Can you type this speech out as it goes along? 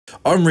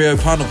I'm Rio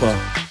Pānapa.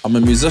 I'm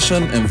a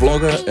musician and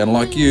vlogger, and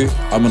like you,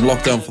 I'm in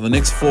lockdown for the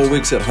next 4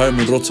 weeks at home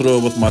in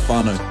Rotorua with my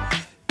whānau.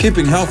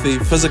 Keeping healthy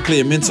physically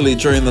and mentally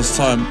during this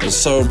time is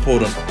so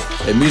important,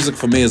 and music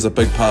for me is a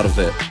big part of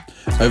that.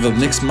 Over the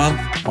next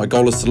month, my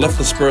goal is to lift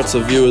the spirits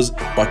of viewers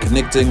by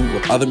connecting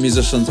with other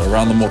musicians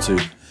around the motu,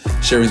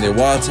 sharing their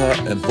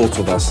waiata and thoughts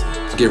with us.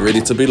 Get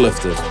ready to be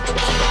lifted.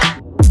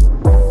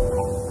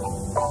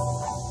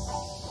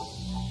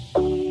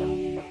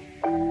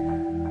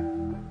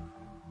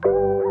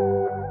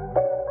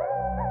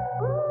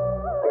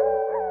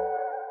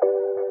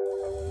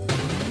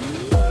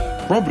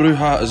 Rob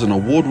Ruha is an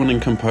award-winning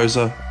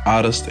composer,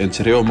 artist and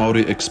te reo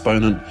Māori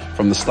exponent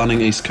from the stunning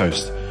East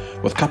Coast.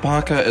 With Kapa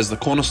haka as the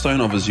cornerstone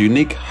of his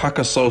unique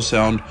haka soul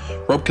sound,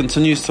 Rob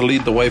continues to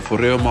lead the way for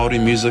reo Māori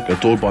music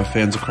adored by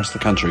fans across the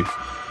country.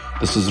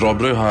 This is Rob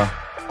Ruha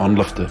on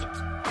Lifted.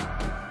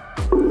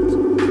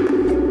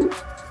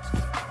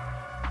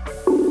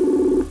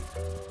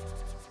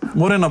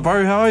 Morena,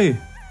 bro, how are you?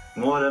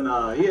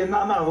 Morena,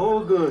 all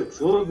good,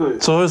 all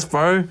good. Cheers,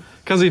 bro.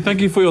 Kazi, thank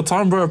you for your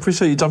time, bro. I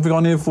appreciate you jumping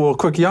on here for a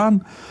quick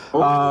yarn.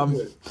 Bro,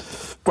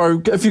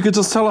 if you could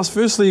just tell us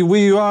firstly where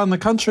you are in the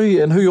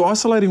country and who you're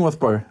isolating with,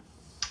 bro.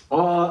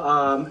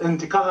 In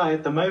Te Kaha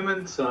at the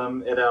moment,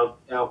 at our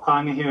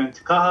kāinga here in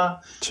Te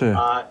Kaha,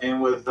 and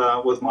with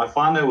my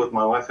whānau, with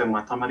my wife and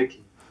my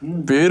tamariki.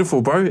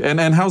 Beautiful, bro.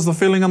 And how's the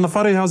feeling on the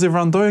whare? How's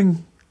everyone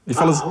doing? You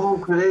fellas? All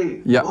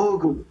good, yeah. All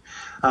good.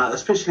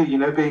 Especially, you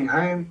know, being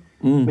home.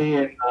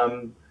 Me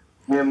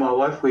and my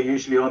wife, we're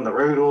usually on the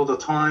road all the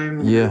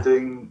time. Yeah. We're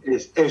doing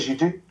as you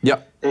do. Yeah.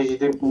 As you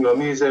do in your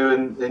museo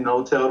in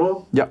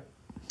Aotearoa. Yeah.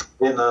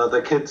 And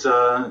the kids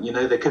are,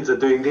 the kids are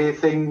doing their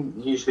thing,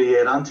 usually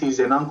at aunties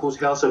and uncles'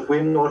 house if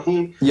we're not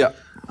here. Yeah.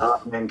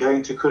 And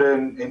going to kura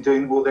and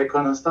doing all that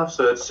kind of stuff.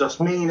 So it's just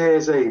me and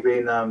Aze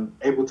being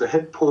able to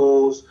hit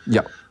pause.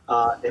 Yeah.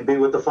 And be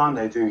with the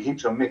whānau, do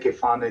heaps of meke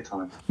whānau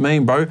time.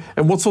 Mean, bro.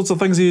 And what sorts of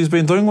things have you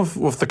been doing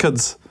with the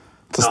kids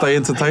to stay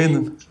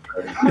entertained?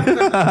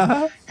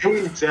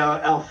 Heaps.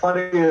 Our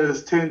whare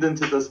has turned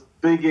into this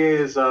big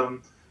ass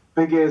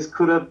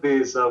kura.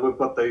 There's we've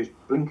got those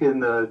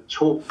blinking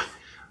chalk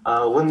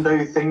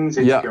window things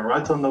that you can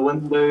write on the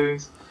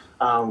windows.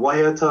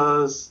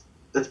 Waiatas.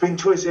 It's been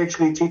choice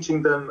actually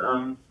teaching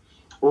them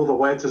all the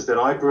waiatas that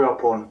I grew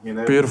up on. You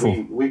know, beautiful.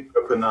 We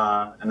grew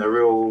up in a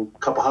real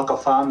Kapa haka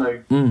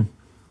whānau.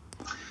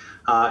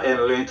 And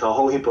learned a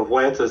whole heap of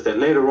waiatas that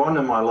later on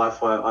in my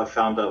life I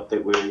found out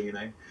that were,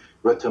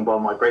 written by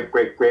my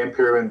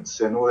great-great-grandparents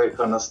and all that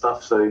kind of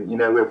stuff. So,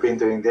 we've been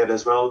doing that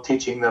as well,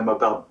 teaching them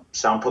about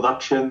sound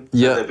production.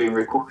 Yeah. They've been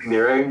recording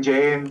their own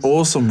jams.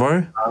 Awesome,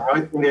 bro.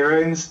 Writing their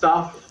own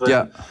stuff.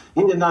 And,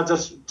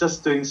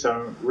 just doing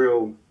some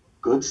real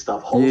good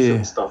stuff,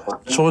 wholesome stuff.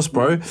 Choice,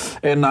 bro.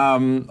 And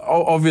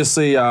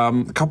obviously,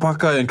 Kapa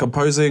haka and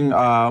composing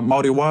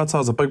Māori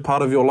waiata is a big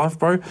part of your life,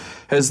 bro.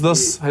 Has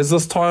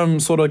this time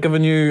sort of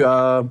given you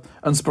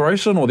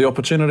inspiration or the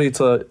opportunity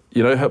to,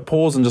 hit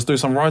pause and just do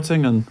some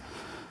writing and?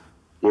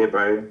 Yeah,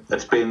 bro.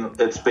 It's been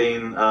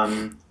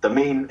the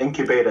main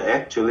incubator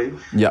actually.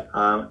 Yeah.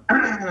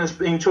 It's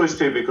been choice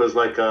too because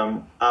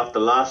after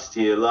last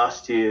year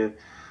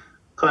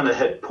kind of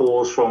hit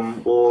pause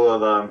from all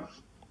of the.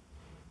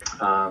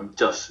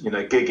 Just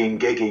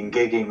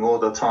gigging all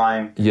the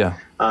time. Yeah.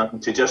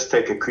 To just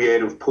take a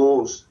creative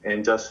pause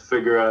and just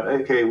figure out,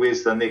 okay,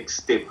 where's the next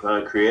step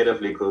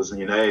creatively? Because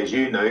as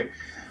you know,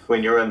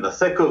 when you're in the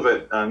thick of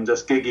it,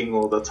 just gigging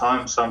all the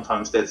time,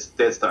 sometimes that's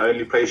the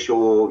only place that's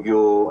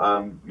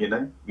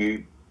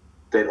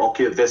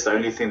the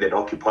only thing that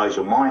occupies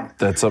your mind.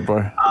 That's it,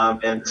 bro.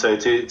 And so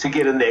to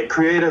get in that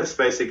creative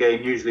space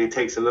again usually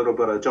takes a little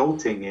bit of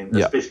jolting, and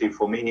especially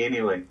for me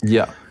anyway.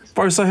 Yeah.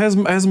 Bro, so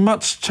has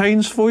much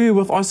changed for you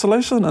with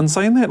isolation and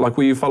saying that? Like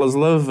where you fellas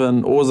live,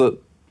 or is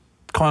it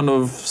kind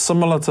of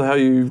similar to how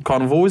you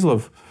kind of always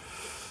live?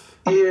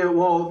 Yeah,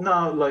 well,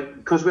 no,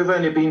 because we've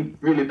only been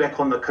really back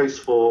on the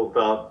coast for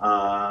about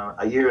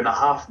a year and a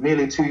half,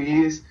 nearly 2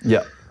 years.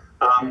 Yeah.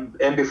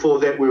 And before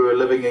that we were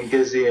living in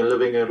Gizzy and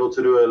living in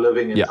Rotorua,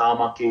 living in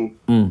Tāmaki.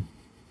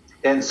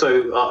 And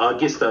so I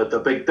guess the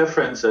big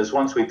difference is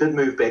once we did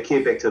move back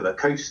here, back to the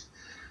coast,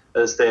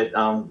 is that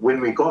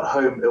when we got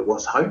home, it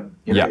was home.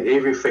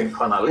 Everything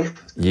kind of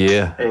left.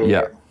 Yeah,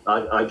 and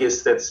I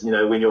guess that's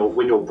when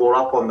you're brought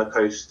up on the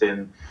coast,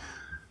 and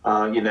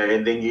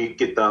and then you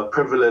get the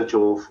privilege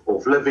of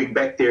living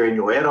back there in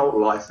your adult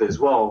life as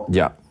well.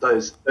 Yeah,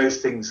 those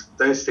things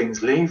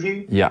leave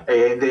you. Yeah,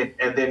 and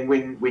then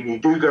when you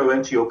do go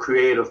into your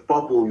creative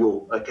bubble,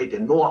 you're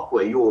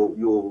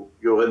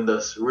in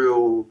this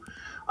real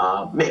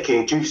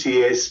meke,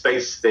 juicy ass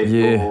space that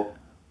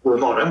you're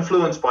not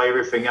influenced by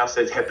everything else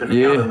that's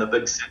happening out in the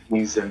big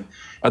cities. And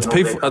it's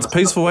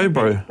peaceful, eh,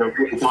 bro?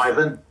 Really dive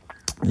in.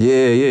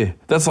 Yeah.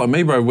 That's like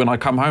me, bro. When I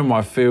come home,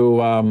 I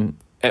feel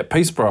at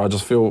peace, bro. I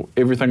just feel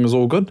everything is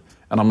all good,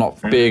 and I'm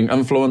not being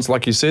influenced,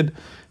 like you said.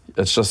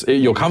 It's just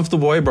you're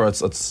comfortable, eh, bro?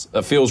 It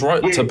feels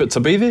right to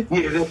be there.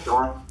 Yeah, that's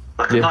right.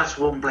 Like a nice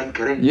warm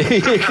blanket, eh?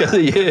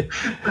 Yeah.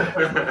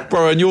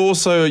 Bro, and you're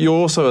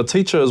also a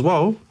teacher as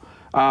well.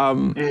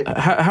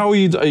 How are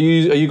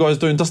you guys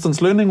doing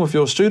distance learning with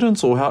your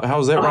students, or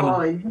how's that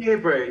running? Yeah,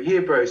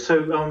 bro. So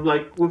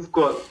like we've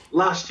got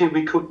last year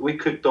we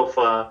kicked off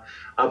a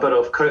bit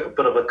of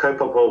a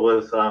kaupapa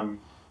with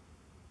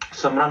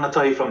some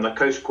rangatai from the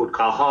coast called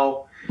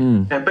Kapa,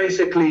 and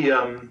basically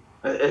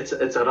it's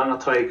a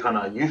rangatai kind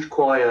of youth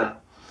choir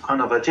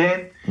kind of a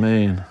jam.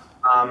 Man.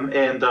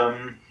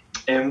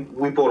 And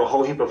we brought a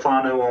whole heap of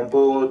whānau on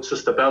board,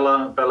 Sister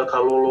Bella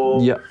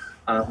Kalolo, yeah.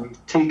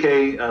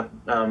 TK,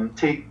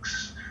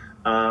 Teeks,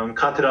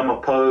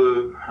 Katerama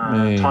Po,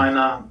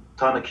 Taina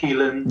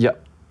Keelan. Yeah.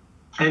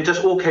 And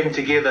just all came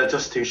together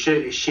just to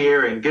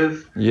share and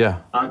give. Yeah.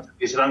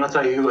 These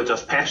rangatai who are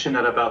just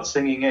passionate about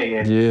singing,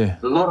 And yeah.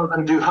 a lot of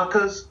them do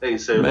hakas,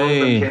 so a lot of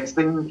them can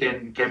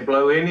sing, can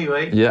blow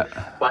anyway. Yeah.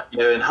 But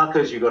in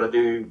hakas you got to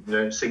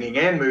do singing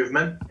and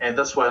movement, and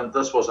this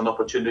was an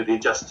opportunity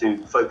just to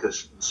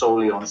focus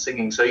solely on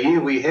singing. So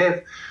we've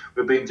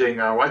been doing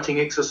writing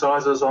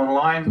exercises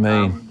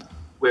online.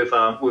 We've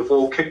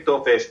all kicked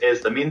off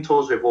as the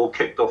mentors. We've all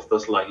kicked off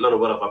this like little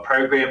bit of a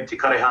program Te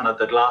Karehana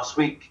did last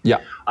week.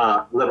 Yeah.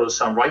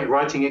 Some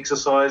writing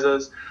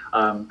exercises.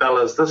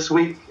 Bella's this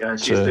week, and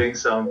she's doing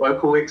some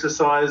vocal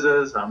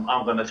exercises.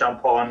 I'm going to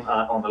jump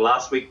on the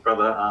last week.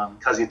 Brother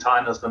Kazi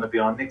Taina's going to be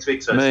on next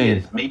week. So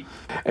it's me.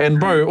 And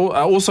bro,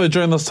 also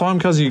during this time,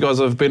 Kazi, you guys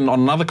have been on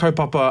another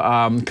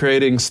kaupapa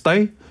creating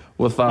Stay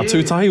with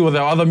Tūtahi with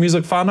our other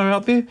music whānau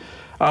out there.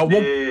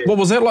 What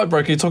was that like,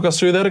 bro? Can you talk us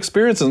through that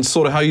experience and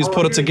sort of how you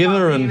put it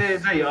together?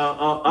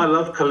 I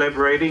love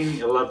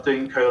collaborating. I love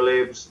doing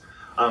collabs.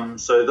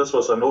 So this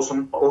was an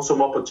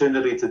awesome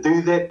opportunity to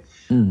do that.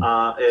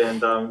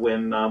 And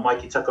when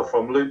Mikey Tucker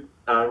from Loop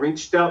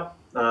reached out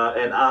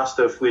and asked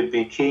if we'd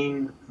be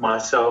keen,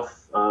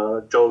 myself,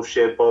 Joel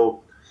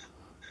Sherbo,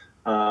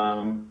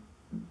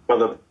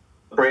 Brother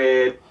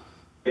Brad,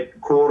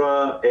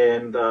 Cora,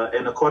 and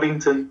a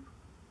Coddington,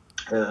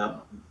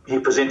 he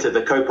presented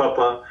the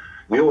kaupapa.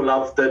 We all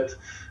loved it,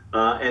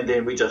 and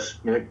then we just,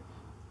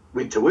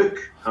 went to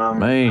work.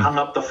 Hung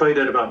up the phone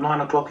at about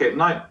 9 o'clock at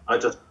night. I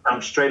just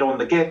jumped straight on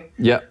the gap,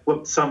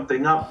 whipped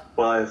something up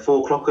by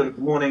 4 o'clock in the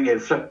morning, and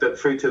flipped it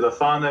through to the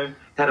whānau.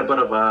 Had a bit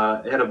of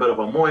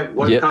a moi.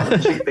 Woke up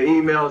and checked the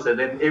emails, and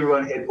then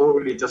everyone had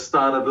already just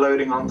started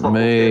loading on top of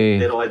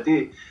that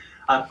idea.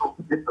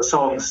 The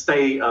song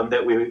Stay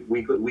that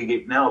we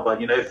get now, but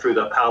through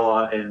the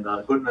power and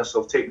goodness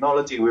of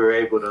technology, we were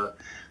able to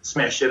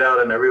smash it out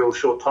in a real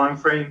short time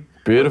frame.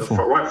 Beautiful.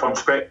 Right from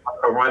scratch,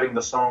 from writing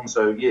the song.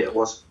 So it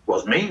was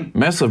mean.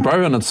 Massive,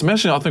 bro, and it's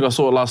smashing. I think I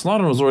saw it last night,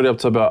 and it was already up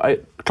to about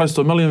close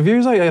to 1 million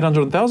views,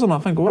 800,000, I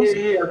think it was.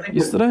 Yeah, I think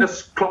yesterday.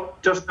 It's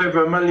clocked just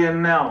over 1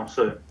 million now.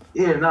 So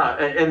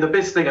and the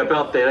best thing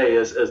about that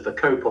is the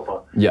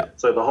kaupapa. Yeah.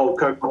 So the whole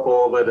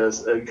kaupapa of it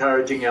is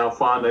encouraging our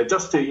whānau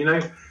just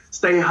to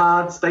stay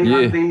hard, stay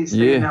hungry,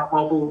 stay in our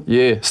bubble.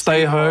 Yeah,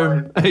 stay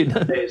home.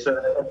 So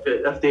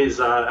if there's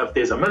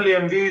 1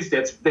 million views,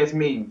 that's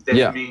mean.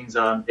 That means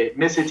that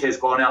message has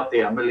gone out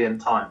there 1 million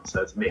times.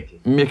 So it's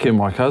meke. Meke,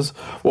 my cuz.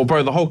 Well,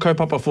 bro, the whole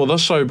kaupapa for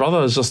this show,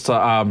 brother, is just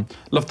to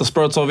lift the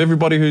spirits of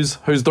everybody who's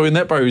doing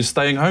that, bro, who's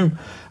staying home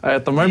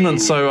at the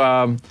moment.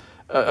 So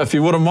if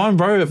you wouldn't mind,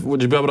 bro,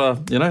 would you be able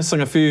to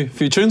sing a few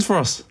tunes for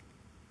us?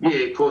 Yeah,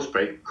 of course,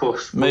 bro. Of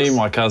course. Me,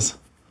 my cuz.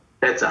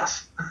 That's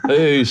us.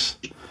 Peace.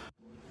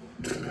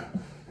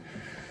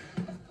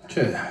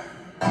 Che.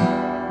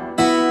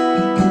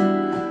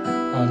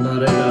 Ana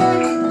reira,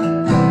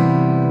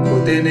 ko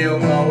tēnei o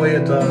ngā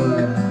waiata,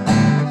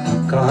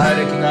 ka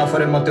haere ki ngā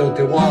whare mate o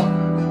te wā,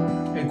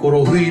 e koro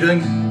hui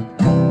rangi,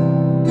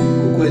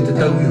 ko koe te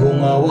tauhi ho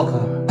ngā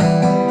waka.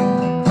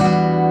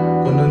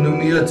 Ko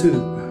nunumi atu,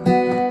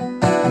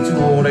 ki tu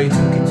o rei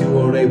tu, ki tu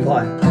o rei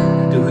pai,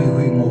 te hui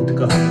hui mō te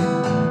kahu.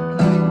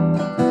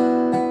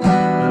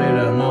 Ana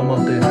reira, ngā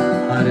mate,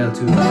 haere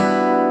atu.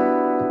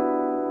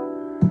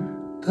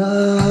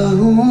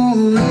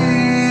 Tahui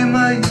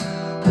mai,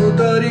 o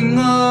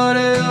taringa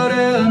re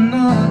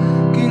ana,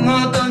 ki ngā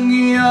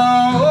tangi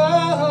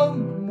ao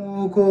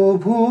mō ko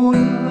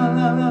puna.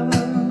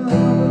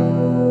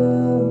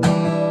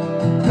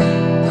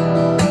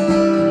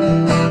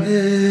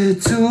 E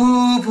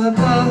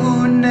tūpapahu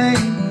nei,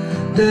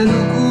 te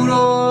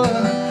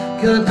nukuroa,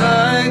 kia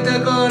tai te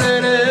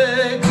korere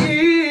ki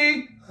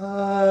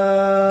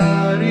haria.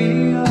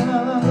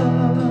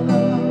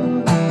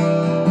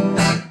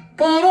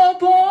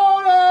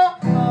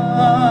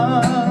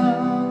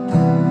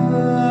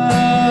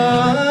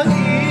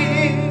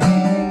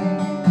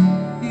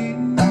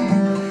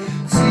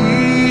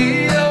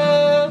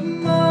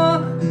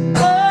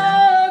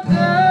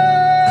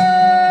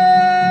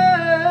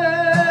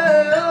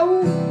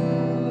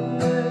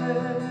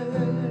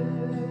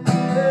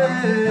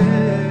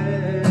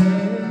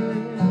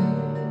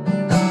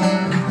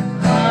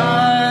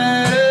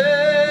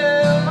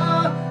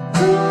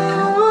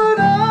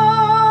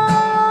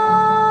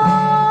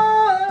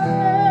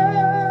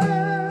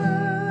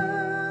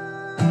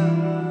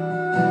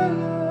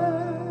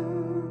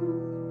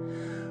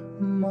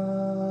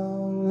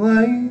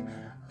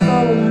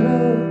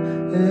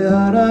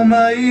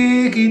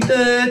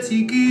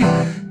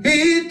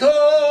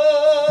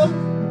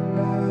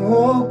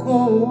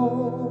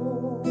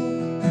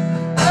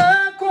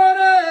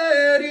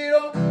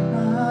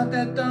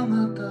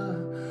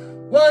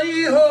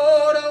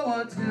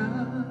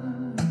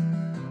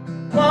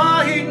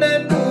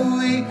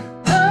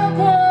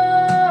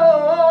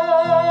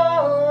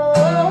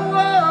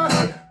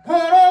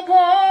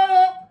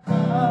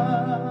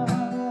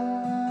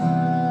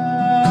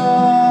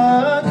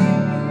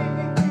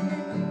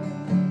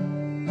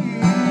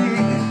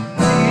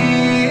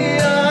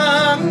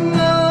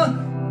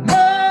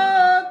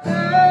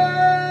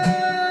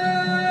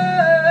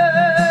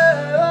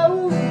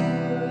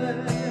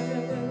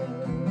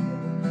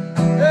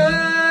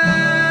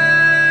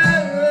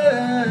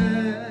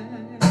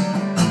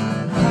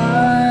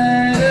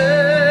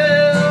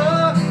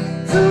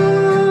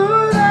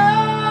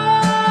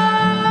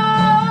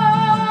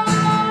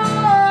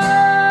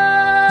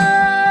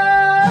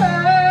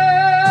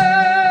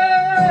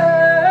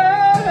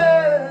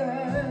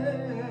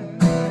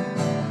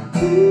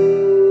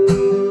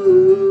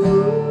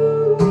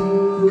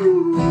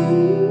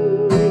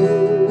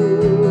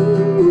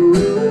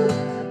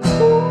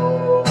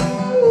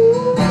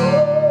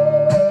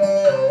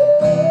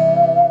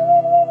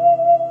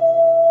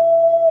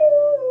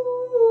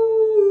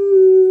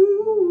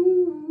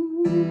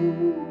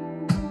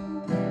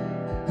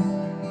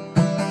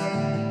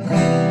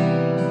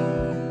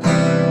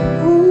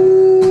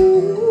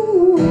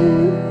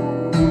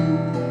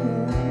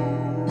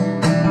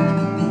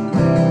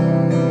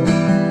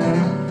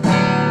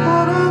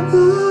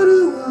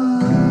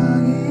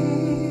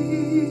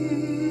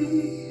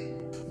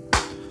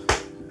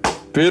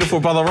 Beautiful,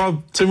 Brother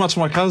Rob. Too much,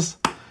 my cuz.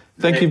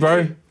 Thank you,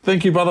 bro.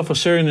 Thank you, brother, for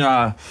sharing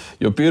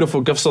your beautiful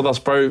gifts with us,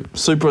 bro.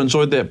 Super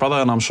enjoyed that, brother,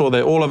 and I'm sure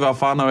that all of our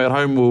whānau at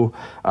home will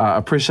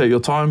appreciate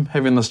your time,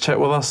 having this chat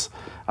with us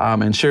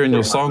and sharing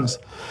your songs.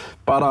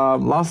 But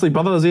lastly,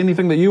 brother, is there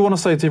anything that you want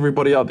to say to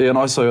everybody out there in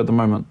ISO at the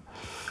moment?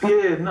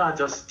 Yeah, no,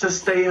 just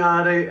stay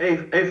hard,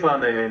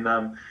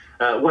 whānau,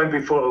 and won't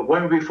be for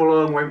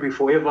long, won't be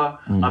forever.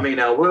 I mean,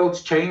 our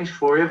world's changed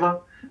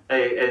forever,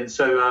 and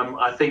so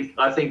I think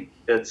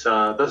it's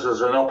this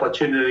is an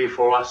opportunity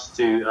for us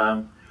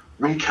to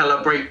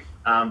recalibrate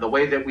the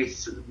way that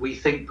we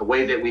think, the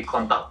way that we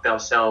conduct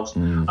ourselves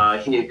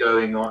here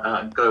going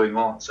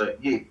on. So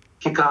yeah,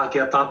 ki kaha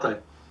kia tātou.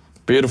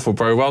 Beautiful,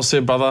 bro. Well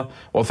said, brother.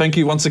 Well, thank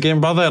you once again,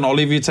 brother, and I'll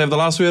leave you to have the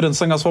last word and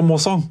sing us one more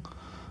song.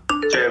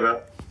 Cheers,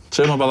 bro.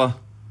 Cheers, my brother.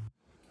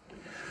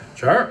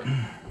 Sure.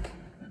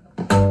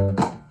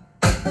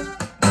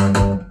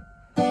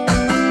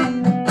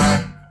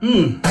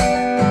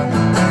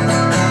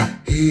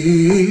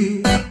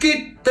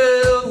 Kita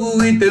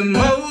ui te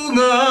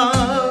maunga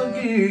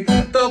ki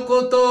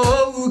takoto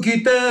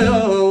ki te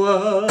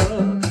awa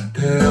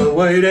te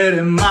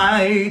wairere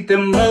mai te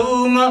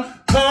maunga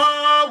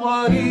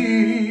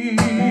kawari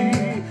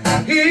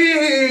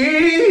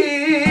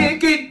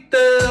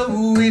kita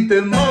ui te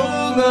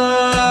maunga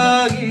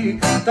ki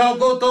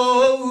takoto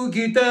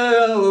ki te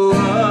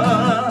awa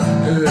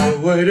te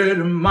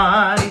wairere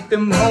mai te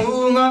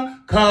maunga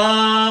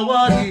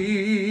kawari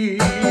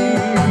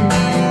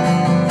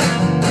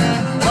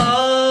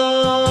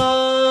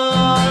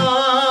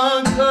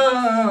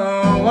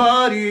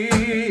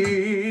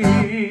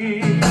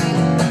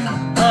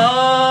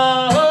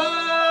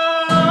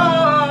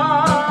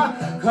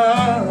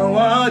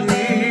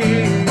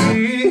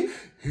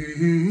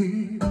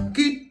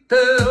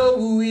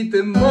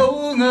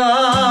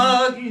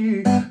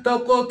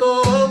Takoto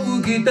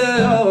ki te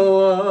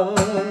awa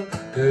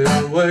te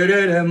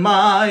wairere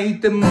mai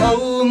te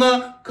maunga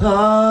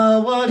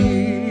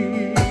kawari.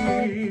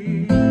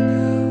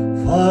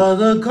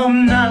 Father, come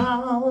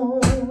now.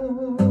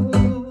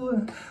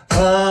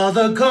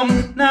 Father,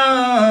 come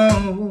now.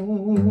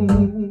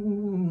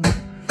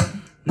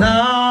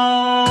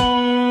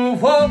 Now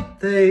for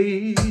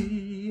they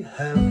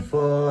have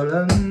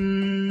fallen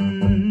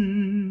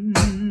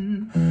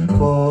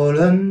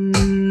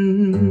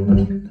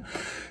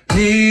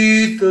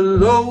neath the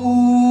load.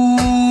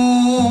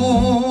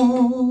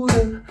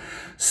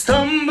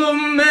 Stumble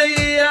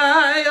may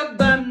I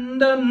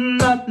abandon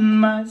not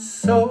my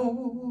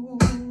soul.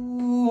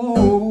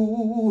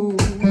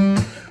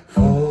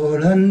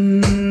 Fallen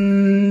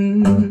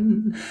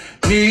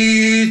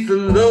neath the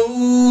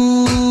load.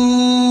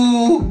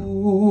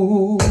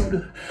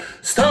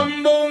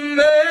 Stumble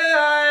may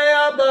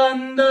I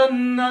abandon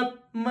not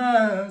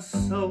my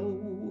soul.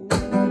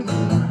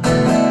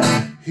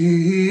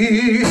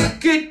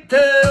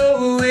 Kita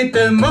ui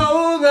te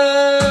maunga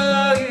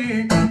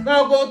i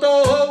takoto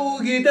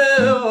ki te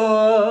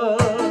awa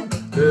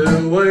te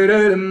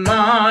wairere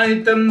mai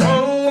te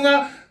maunga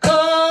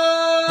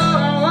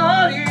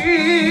kawari.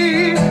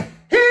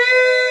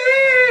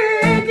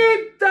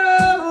 Kita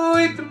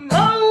ui te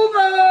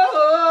maunga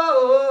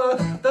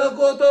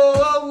takoto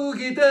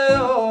ki te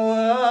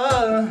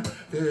awa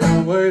te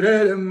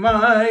wairere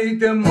mai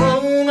te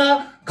maunga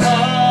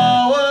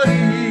kawari.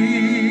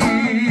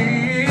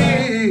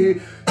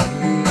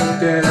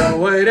 Te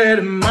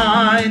wairere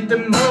mai te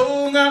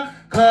maunga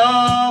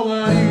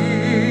kawari.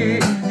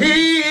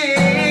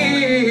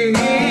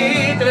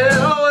 Te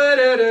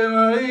wairere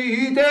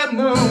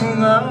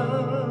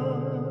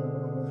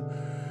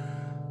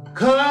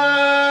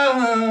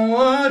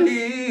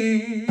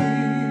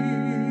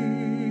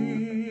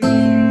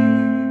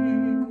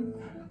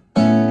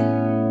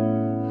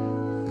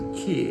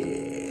care.